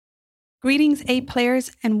Greetings, A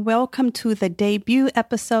Players, and welcome to the debut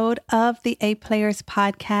episode of the A Players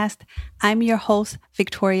podcast. I'm your host,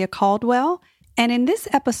 Victoria Caldwell. And in this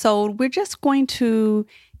episode, we're just going to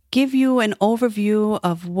give you an overview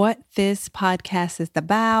of what this podcast is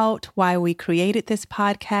about, why we created this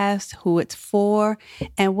podcast, who it's for,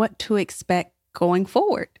 and what to expect going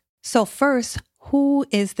forward. So first, who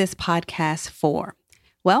is this podcast for?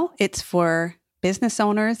 Well, it's for business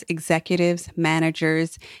owners, executives,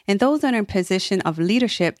 managers, and those that are in a position of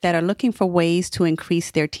leadership that are looking for ways to increase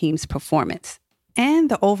their team's performance and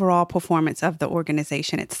the overall performance of the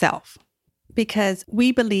organization itself. Because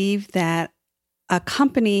we believe that a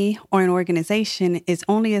company or an organization is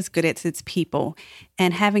only as good as its people,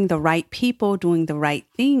 and having the right people doing the right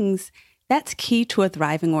things, that's key to a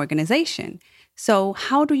thriving organization. So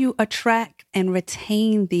how do you attract and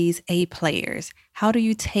retain these A players? How do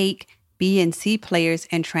you take B and C players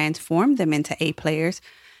and transform them into A players,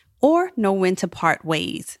 or know when to part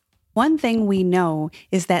ways? One thing we know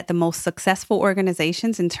is that the most successful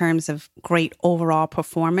organizations in terms of great overall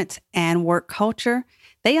performance and work culture,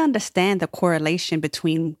 they understand the correlation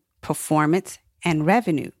between performance and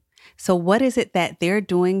revenue. So what is it that they're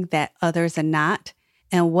doing that others are not?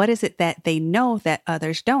 And what is it that they know that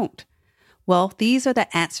others don't? Well, these are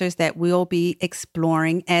the answers that we'll be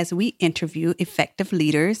exploring as we interview effective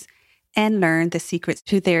leaders and learn the secrets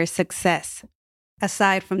to their success.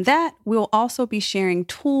 Aside from that, we'll also be sharing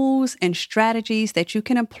tools and strategies that you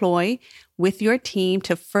can employ with your team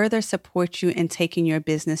to further support you in taking your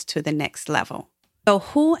business to the next level. So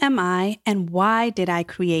who am I and why did I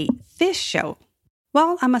create this show?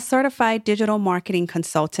 Well, I'm a certified digital marketing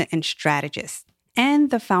consultant and strategist, and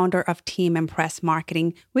the founder of Team Impress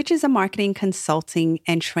Marketing, which is a marketing consulting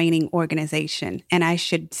and training organization. And I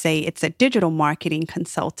should say it's a digital marketing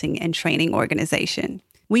consulting and training organization.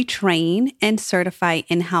 We train and certify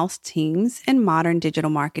in-house teams in modern digital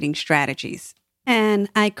marketing strategies. And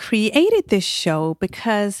I created this show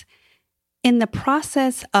because in the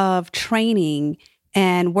process of training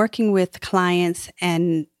and working with clients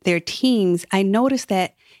and their teams, I noticed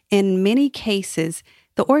that in many cases,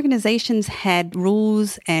 the organizations had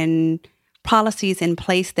rules and policies in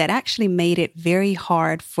place that actually made it very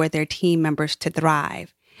hard for their team members to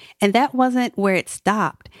thrive. And that wasn't where it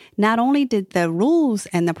stopped. Not only did the rules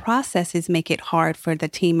and the processes make it hard for the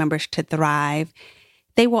team members to thrive,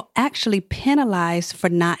 they were actually penalized for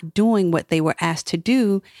not doing what they were asked to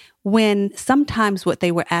do, when sometimes what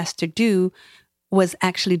they were asked to do was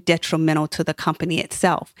actually detrimental to the company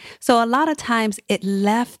itself. So a lot of times it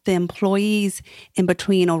left the employees in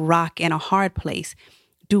between a rock and a hard place.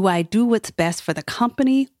 Do I do what's best for the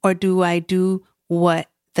company, or do I do what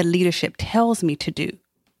the leadership tells me to do?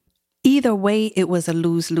 Either way, it was a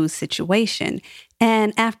lose-lose situation.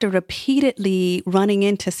 And after repeatedly running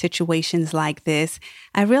into situations like this,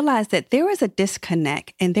 I realized that there was a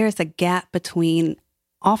disconnect and there's a gap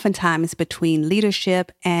oftentimes between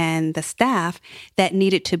leadership and the staff that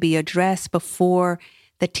needed to be addressed before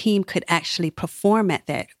the team could actually perform at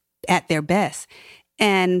their best.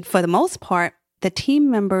 And for the most part, the team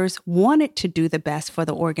members wanted to do the best for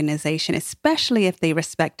the organization, especially if they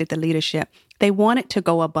respected the leadership. They wanted to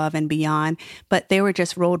go above and beyond, but there were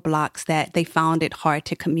just roadblocks that they found it hard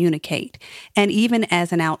to communicate. And even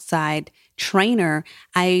as an outside trainer,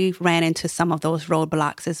 I ran into some of those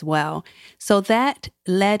roadblocks as well. So that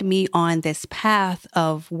led me on this path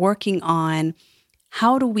of working on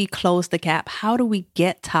how do we close the gap? How do we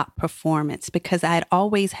get top performance? Because I had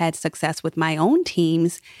always had success with my own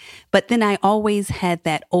teams, but then I always had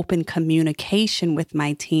that open communication with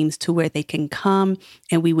my teams to where they can come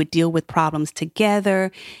and we would deal with problems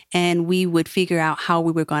together and we would figure out how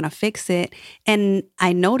we were going to fix it. And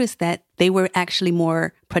I noticed that they were actually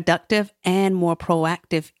more productive and more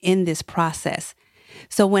proactive in this process.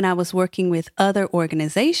 So when I was working with other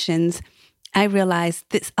organizations, I realized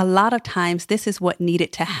a lot of times this is what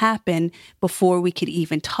needed to happen before we could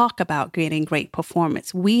even talk about getting great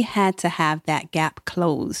performance. We had to have that gap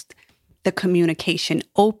closed, the communication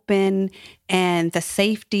open, and the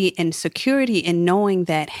safety and security in knowing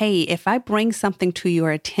that, hey, if I bring something to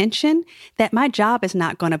your attention, that my job is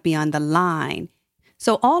not going to be on the line.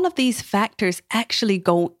 So all of these factors actually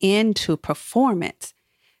go into performance.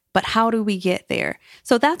 But how do we get there?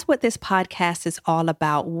 So that's what this podcast is all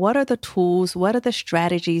about. What are the tools? What are the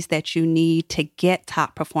strategies that you need to get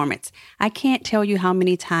top performance? I can't tell you how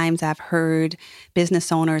many times I've heard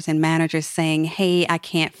business owners and managers saying, hey, I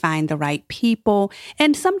can't find the right people.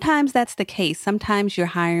 And sometimes that's the case. Sometimes you're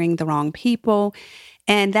hiring the wrong people.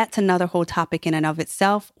 And that's another whole topic in and of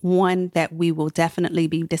itself, one that we will definitely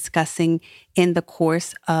be discussing in the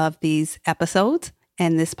course of these episodes.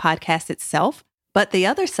 and this podcast itself. But the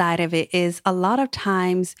other side of it is a lot of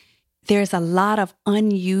times there's a lot of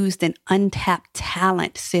unused and untapped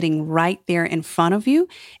talent sitting right there in front of you,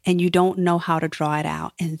 and you don't know how to draw it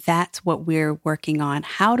out. And that's what we're working on.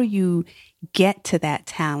 How do you get to that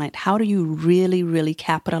talent? How do you really, really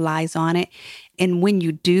capitalize on it? And when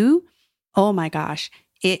you do, oh my gosh,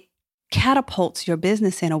 it catapults your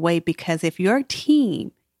business in a way, because if your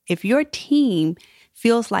team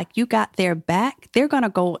feels like you got their back, they're going to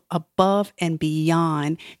go above and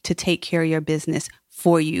beyond to take care of your business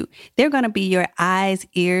for you. They're going to be your eyes,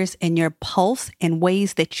 ears, and your pulse in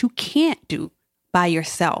ways that you can't do by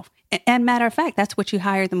yourself. And matter of fact, that's what you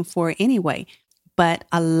hire them for anyway. But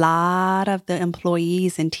a lot of the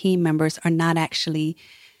employees and team members are not actually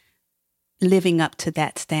living up to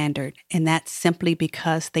that standard. And that's simply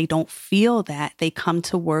because they don't feel that they come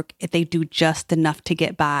to work if they do just enough to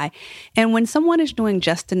get by. And when someone is doing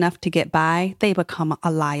just enough to get by, they become a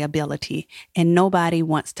liability. And nobody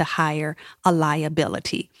wants to hire a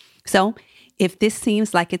liability. So if this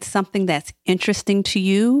seems like it's something that's interesting to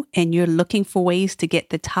you and you're looking for ways to get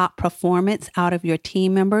the top performance out of your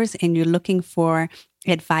team members, and you're looking for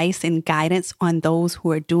advice and guidance on those who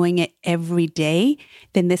are doing it every day,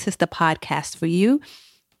 then this is the podcast for you.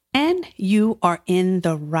 And you are in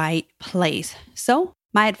the right place. So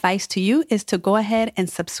my advice to you is to go ahead and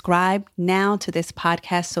subscribe now to this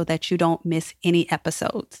podcast so that you don't miss any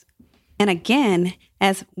episodes. And again,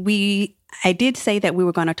 I did say that we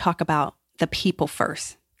were going to talk about the people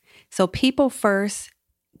first. So people first,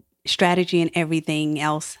 strategy and everything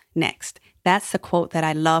else next. That's the quote that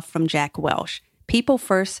I love from Jack Welch. People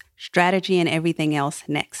first, strategy and everything else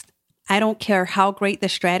next. I don't care how great the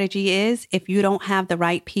strategy is. If you don't have the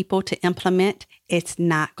right people to implement, it's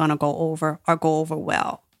not going to go over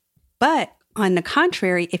well. But on the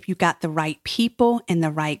contrary, if you got the right people and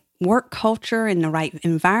the right work culture and the right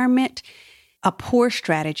environment, a poor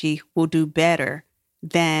strategy will do better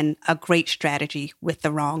than a great strategy with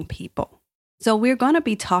the wrong people. So we're going to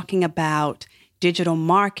be talking about digital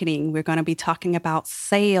marketing. We're going to be talking about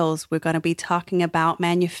sales. We're going to be talking about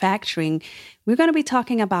manufacturing. We're going to be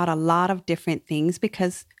talking about a lot of different things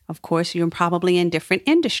because, of course, you're probably in different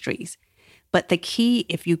industries. But the key,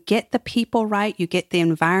 if you get the people right, you get the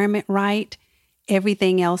environment right,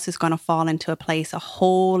 everything else is going to fall into a place a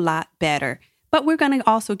whole lot better. But we're going to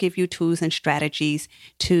also give you tools and strategies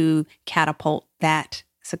to catapult that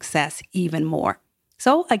success even more.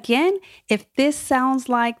 So again, if this sounds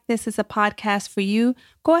like this is a podcast for you,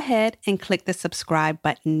 go ahead and click the subscribe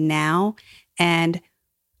button now. And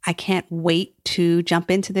I can't wait to jump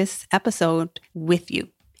into this episode with you.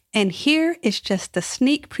 And here is just a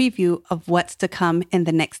sneak preview of what's to come in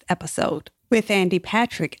the next episode with Andy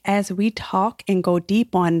Patrick, as we talk and go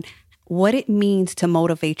deep on what it means to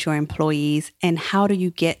motivate your employees and how do you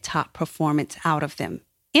get top performance out of them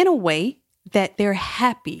in a way that they're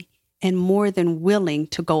happy and more than willing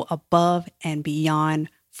to go above and beyond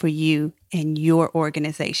for you and your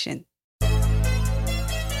organization.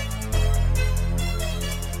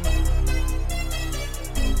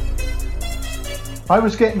 I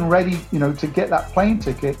was getting ready, to get that plane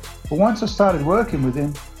ticket. But once I started working with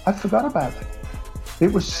him, I forgot about it.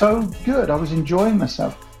 It was so good. I was enjoying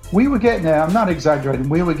myself. We were getting there, I'm not exaggerating,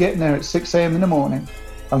 we were getting there at 6 a.m. in the morning,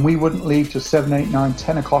 and we wouldn't leave till 7, 8, 9,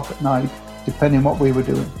 10 o'clock at night, depending on what we were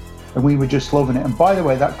doing. And we were just loving it. And by the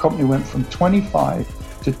way, that company went from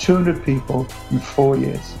 25 to 200 people in 4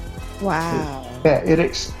 years. Wow. It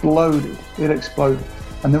exploded. It exploded.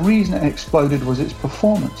 And the reason it exploded was its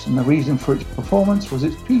performance. And the reason for its performance was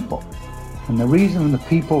its people. And the reason the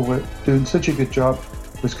people were doing such a good job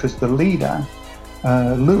was because the leader,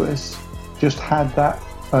 Lewis, just had that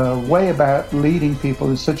way about leading people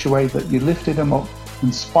in such a way that you lifted them up,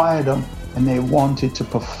 inspired them, and they wanted to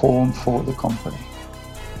perform for the company.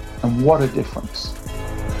 And what a difference.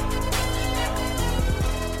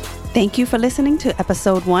 Thank you for listening to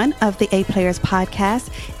episode 1 of the A Players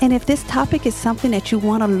podcast. And if this topic is something that you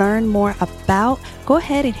want to learn more about, go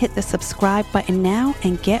ahead and hit the subscribe button now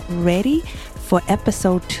and get ready for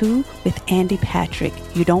episode 2 with Andy Patrick.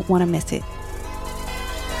 You don't want to miss it.